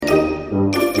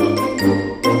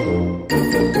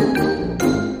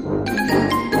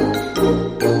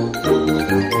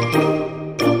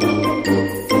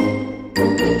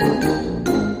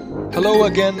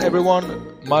again,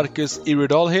 everyone. Marcus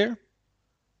Iridal here.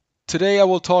 Today I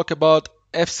will talk about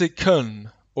FC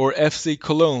Köln, or FC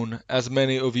Cologne as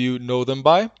many of you know them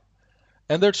by,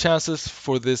 and their chances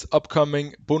for this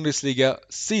upcoming Bundesliga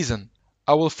season.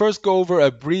 I will first go over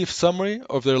a brief summary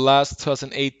of their last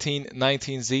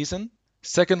 2018-19 season.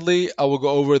 Secondly, I will go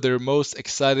over their most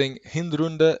exciting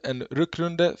Hinrunde and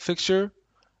Rückrunde fixture,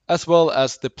 as well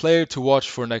as the player to watch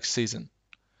for next season.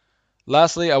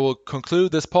 Lastly, I will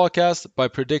conclude this podcast by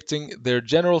predicting their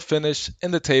general finish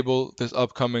in the table this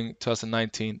upcoming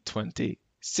 2019-20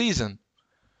 season.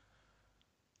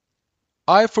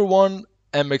 I, for one,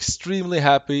 am extremely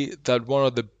happy that one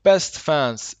of the best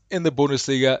fans in the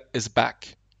Bundesliga is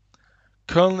back.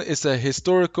 Köln is a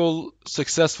historical,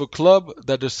 successful club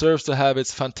that deserves to have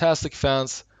its fantastic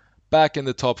fans back in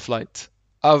the top flight.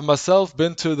 I've myself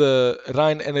been to the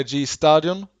Rhein-Energie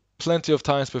Stadion plenty of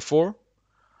times before.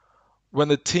 When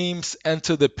the teams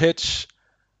enter the pitch,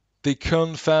 the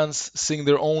Köln fans sing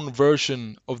their own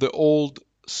version of the old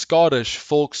Scottish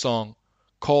folk song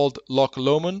called Loch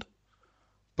Lomond,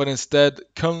 but instead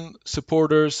Köln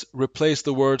supporters replace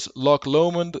the words Loch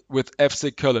Lomond with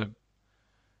FC Köln.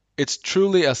 It's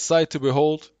truly a sight to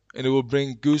behold, and it will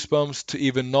bring goosebumps to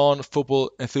even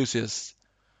non-football enthusiasts.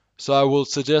 So I will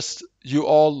suggest you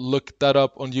all look that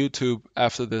up on YouTube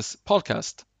after this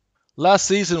podcast. Last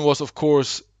season was, of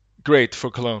course, great for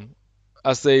Cologne,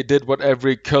 as they did what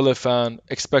every Köln fan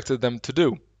expected them to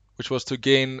do, which was to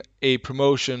gain a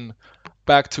promotion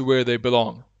back to where they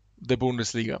belong, the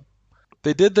Bundesliga.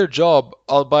 They did their job,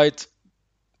 albeit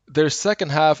their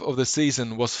second half of the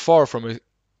season was far from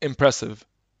impressive.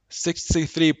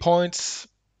 63 points,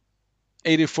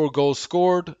 84 goals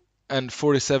scored, and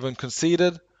 47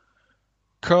 conceded.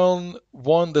 Köln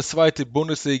won the Zweite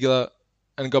Bundesliga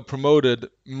and got promoted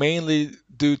mainly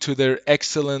due to their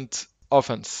excellent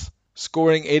offense.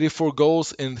 Scoring 84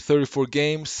 goals in 34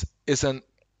 games is an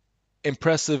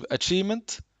impressive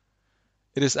achievement.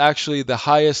 It is actually the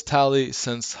highest tally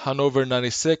since Hannover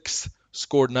 96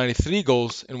 scored 93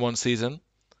 goals in one season,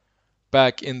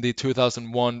 back in the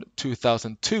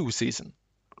 2001-2002 season.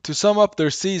 To sum up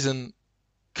their season,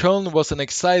 Köln was an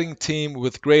exciting team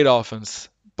with great offense,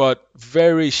 but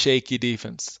very shaky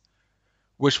defense,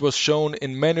 which was shown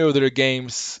in many of their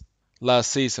games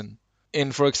last season.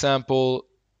 In, for example,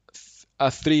 a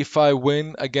 3-5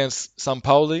 win against St.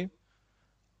 Pauli,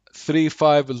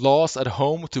 3-5 loss at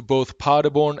home to both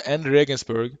Paderborn and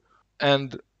Regensburg,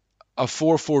 and a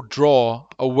 4-4 draw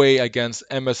away against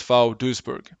MSV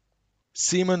Duisburg.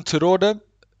 Simon Terodde,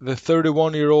 the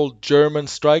 31-year-old German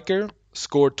striker,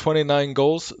 scored 29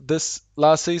 goals this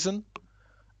last season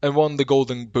and won the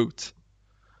Golden Boot.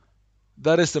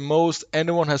 That is the most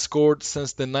anyone has scored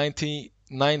since the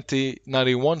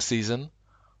 1990-91 season,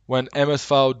 when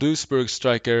MSV Duisburg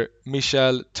striker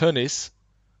Michael Tönnies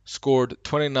scored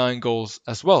 29 goals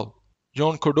as well.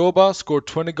 Jon Cordoba scored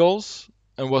 20 goals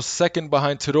and was second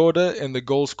behind Terodde in the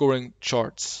goal-scoring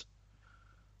charts.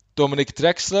 Dominik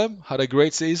Drexler had a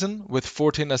great season with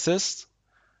 14 assists,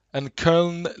 and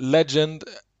Köln legend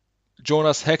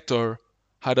Jonas Hector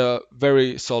had a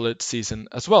very solid season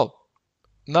as well.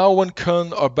 Now when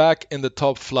Köln are back in the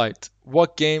top flight,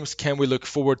 what games can we look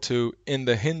forward to in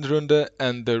the Hinrunde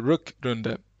and the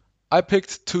Rückrunde? I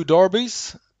picked two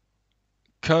derbies,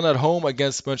 Köln at home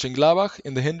against Mönchengladbach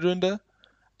in the Hinrunde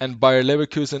and Bayer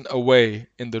Leverkusen away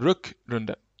in the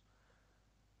Rückrunde.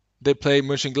 They play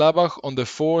Mönchengladbach on the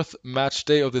 4th match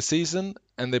day of the season,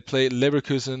 and they play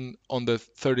Leverkusen on the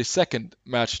 32nd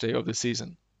match day of the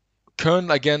season. Köln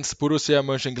against Borussia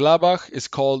Mönchengladbach is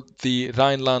called the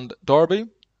Rhineland Derby.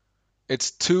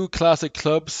 It's two classic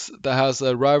clubs that has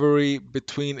a rivalry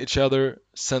between each other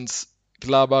since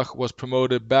Gladbach was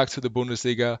promoted back to the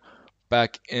Bundesliga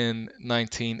back in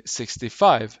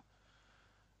 1965.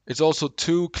 It's also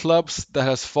two clubs that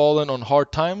has fallen on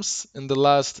hard times in the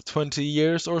last 20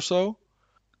 years or so.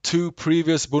 Two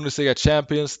previous Bundesliga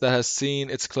champions that has seen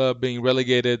its club being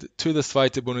relegated to the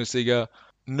Zweite Bundesliga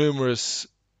numerous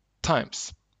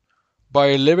times.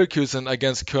 Bayer Leverkusen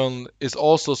against Köln is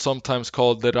also sometimes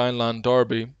called the Rhineland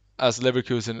Derby, as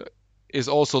Leverkusen is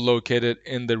also located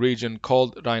in the region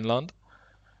called Rhineland.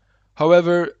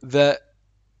 However, the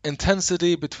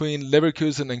intensity between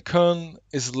Leverkusen and Köln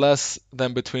is less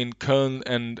than between Köln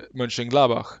and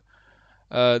Mönchengladbach.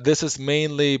 This is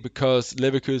mainly because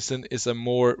Leverkusen is a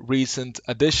more recent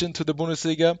addition to the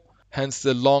Bundesliga, hence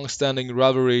the long-standing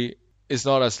rivalry is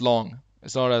not as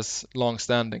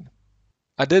long-standing.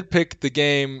 I did pick the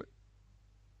game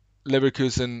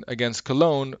Leverkusen against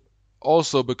Cologne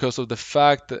also because of the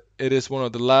fact that it is one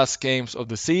of the last games of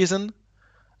the season,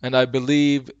 and I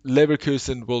believe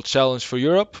Leverkusen will challenge for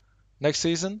Europe. next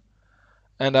season.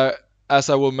 And as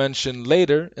I will mention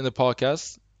later in the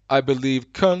podcast, I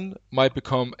believe Köln might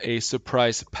become a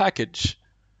surprise package.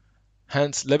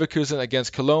 Hence, Leverkusen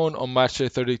against Cologne on match day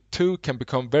 32 can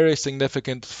become very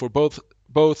significant for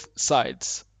both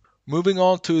sides. Moving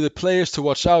on to the players to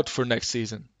watch out for next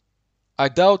season. I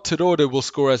doubt Terodde will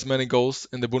score as many goals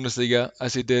in the Bundesliga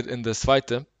as he did in the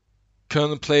Zweite.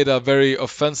 Köln played a very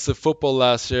offensive football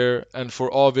last year, and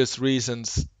for obvious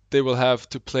reasons, they will have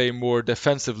to play more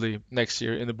defensively next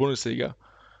year in the Bundesliga,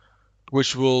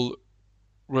 which will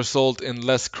result in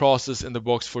less crosses in the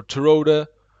box for Terodde,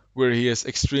 where he is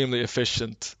extremely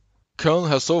efficient. Köln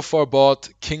has so far bought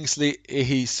Kingsley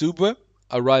Ehisube,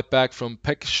 a right back from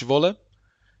PEC Zwolle.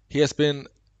 He has been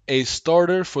a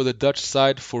starter for the Dutch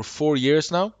side for 4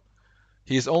 years now.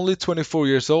 He is only 24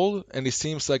 years old, and he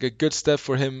seems like a good step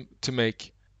for him to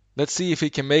make. Let's see if he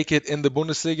can make it in the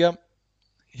Bundesliga.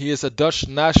 He is a Dutch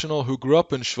national who grew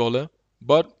up in Zwolle,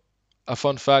 but a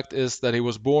fun fact is that he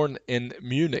was born in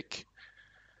Munich.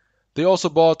 They also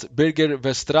bought Birger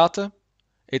Verstraete,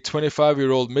 a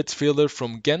 25-year-old midfielder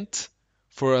from Ghent,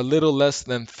 for a little less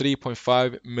than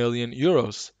 3.5 million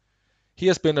euros. He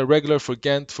has been a regular for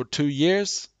Ghent for 2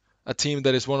 years, a team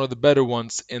that is one of the better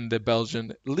ones in the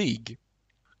Belgian league.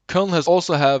 Köln has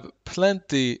also have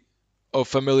plenty of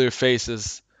familiar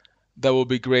faces that will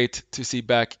be great to see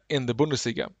back in the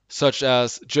Bundesliga, such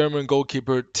as German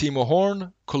goalkeeper Timo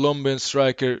Horn, Colombian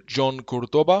striker John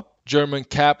Cordoba, German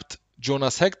capped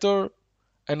Jonas Hector,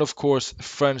 and of course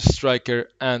French striker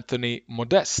Anthony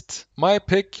Modeste. My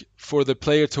pick for the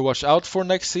player to watch out for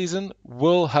next season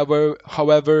will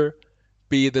however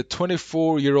be the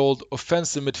 24-year-old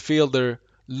offensive midfielder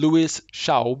Louis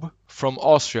Schaub from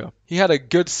Austria. He had a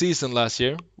good season last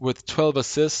year with 12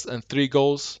 assists and 3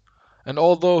 goals, and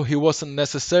although he wasn't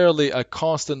necessarily a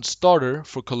constant starter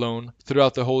for Cologne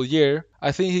throughout the whole year,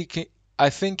 I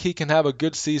think he can have a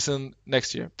good season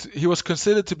next year. He was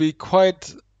considered to be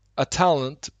quite a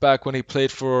talent back when he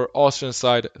played for Austrian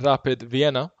side Rapid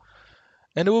Vienna,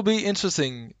 and it will be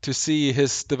interesting to see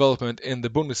his development in the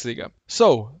Bundesliga.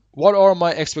 So, what are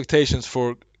my expectations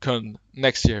for Köln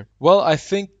next year? Well, I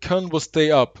think Köln will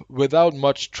stay up without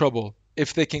much trouble.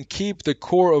 If they can keep the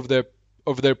core of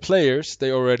their players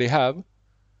they already have,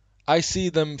 I see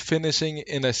them finishing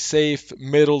in a safe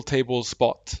middle table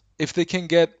spot. If they can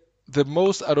get the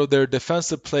most out of their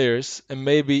defensive players and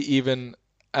maybe even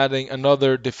adding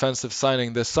another defensive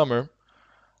signing this summer,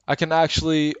 I can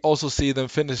actually also see them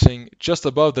finishing just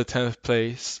above the 10th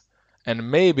place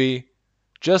and maybe,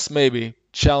 just maybe,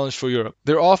 challenge for Europe.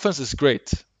 Their offense is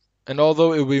great, and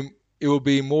although it will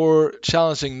be more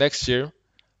challenging next year,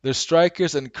 their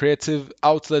strikers and creative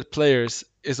outlet players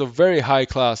is of very high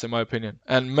class in my opinion,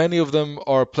 and many of them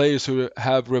are players who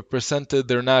have represented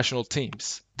their national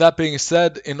teams. That being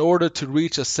said, in order to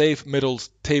reach a safe middle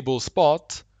table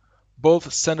spot,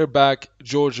 both center back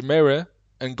George Mere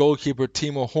and goalkeeper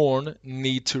Timo Horn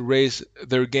need to raise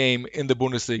their game in the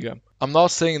Bundesliga. I'm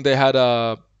not saying they had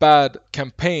a bad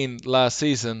campaign last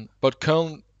season, but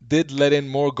Köln did let in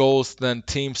more goals than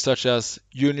teams such as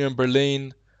Union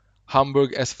Berlin,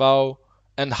 Hamburg SV,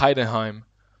 and Heidenheim.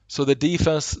 So the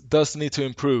defense does need to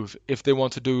improve if they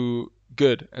want to do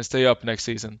good and stay up next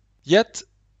season. Yet,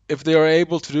 if they are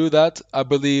able to do that, I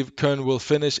believe Köln will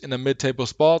finish in a mid-table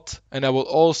spot, and I will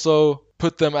also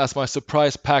put them as my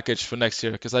surprise package for next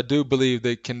year, because I do believe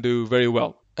they can do very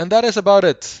well. And that is about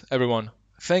it, everyone.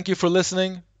 Thank you for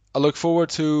listening. I look forward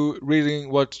to reading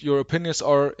what your opinions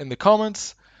are in the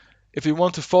comments. If you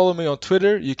want to follow me on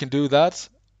Twitter, you can do that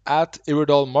at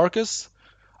Marcus.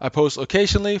 I post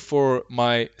occasionally for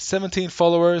my 17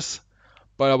 followers,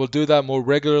 but I will do that more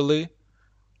regularly.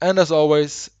 And as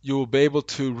always, you will be able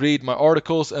to read my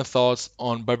articles and thoughts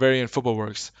on Bavarian Football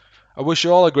Works. I wish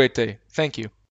you all a great day. Thank you.